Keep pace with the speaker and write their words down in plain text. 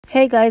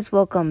Hey guys,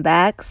 welcome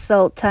back.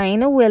 So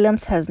Taina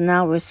Williams has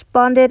now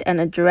responded and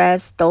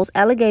addressed those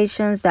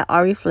allegations that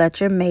Ari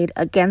Fletcher made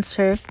against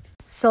her.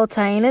 So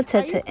Taina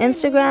took to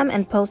Instagram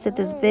and posted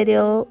this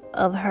video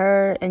of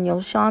her and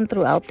Yoshan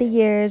throughout the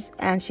years,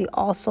 and she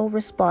also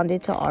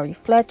responded to Ari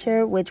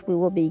Fletcher, which we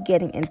will be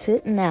getting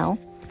into now.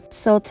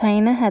 So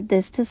Taina had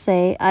this to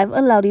say: "I've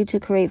allowed you to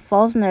create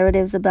false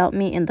narratives about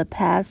me in the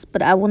past,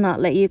 but I will not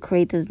let you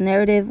create this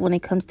narrative when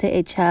it comes to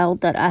a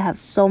child that I have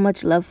so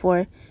much love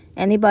for.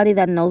 Anybody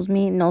that knows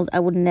me knows I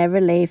would never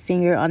lay a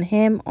finger on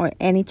him or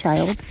any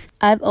child.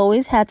 I've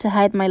always had to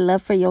hide my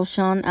love for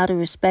Yoshan out of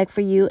respect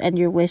for you and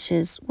your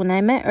wishes. When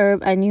I met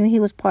Herb, I knew he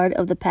was part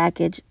of the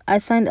package. I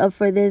signed up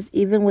for this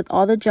even with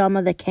all the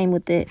drama that came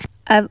with it.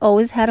 I've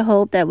always had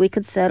hope that we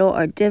could settle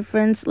our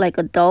difference like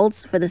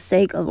adults for the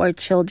sake of our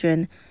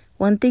children.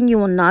 One thing you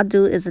will not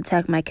do is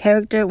attack my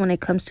character when it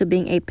comes to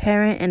being a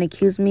parent and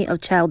accuse me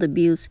of child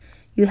abuse.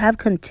 You have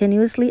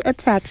continuously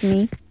attacked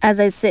me as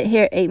I sit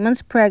here 8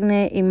 months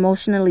pregnant,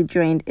 emotionally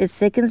drained. It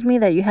sickens me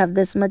that you have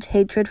this much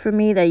hatred for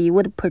me, that you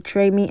would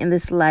portray me in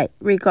this light.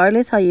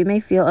 Regardless how you may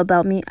feel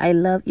about me, I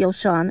love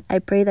Yoshan. I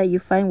pray that you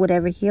find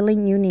whatever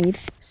healing you need."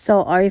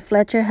 So Ari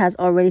Fletcher has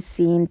already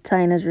seen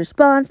Taina's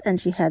response,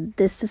 and she had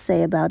this to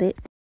say about it.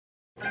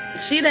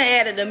 She done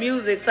added the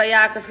music so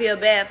y'all can feel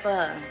bad for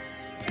her.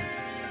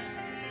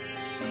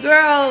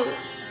 Girl,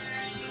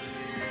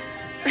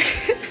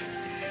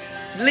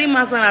 leave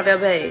my son off your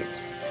page.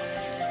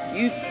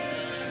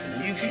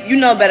 You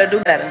know better, do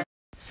better.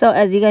 So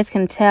as you guys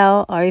can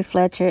tell, Ari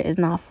Fletcher is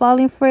not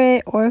falling for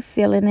it or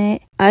feeling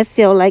it. I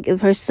feel like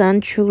if her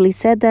son truly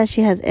said that,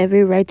 she has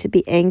every right to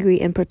be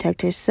angry and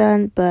protect her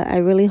son. But I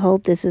really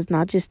hope this is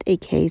not just a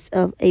case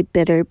of a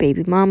bitter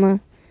baby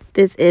mama.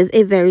 This is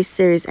a very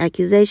serious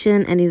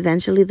accusation, and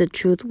eventually the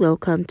truth will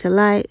come to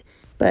light.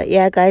 But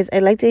yeah, guys,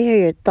 I'd like to hear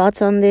your thoughts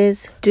on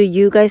this. Do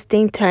you guys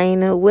think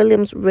Taina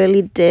Williams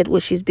really did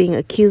what she's being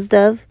accused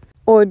of?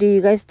 Or do you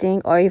guys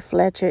think Ari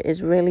Fletcher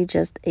is really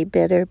just a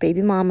bitter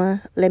baby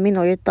mama? Let me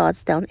know your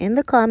thoughts down in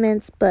the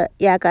comments. But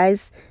yeah,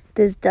 guys,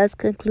 this does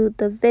conclude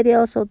the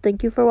video. So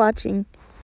thank you for watching.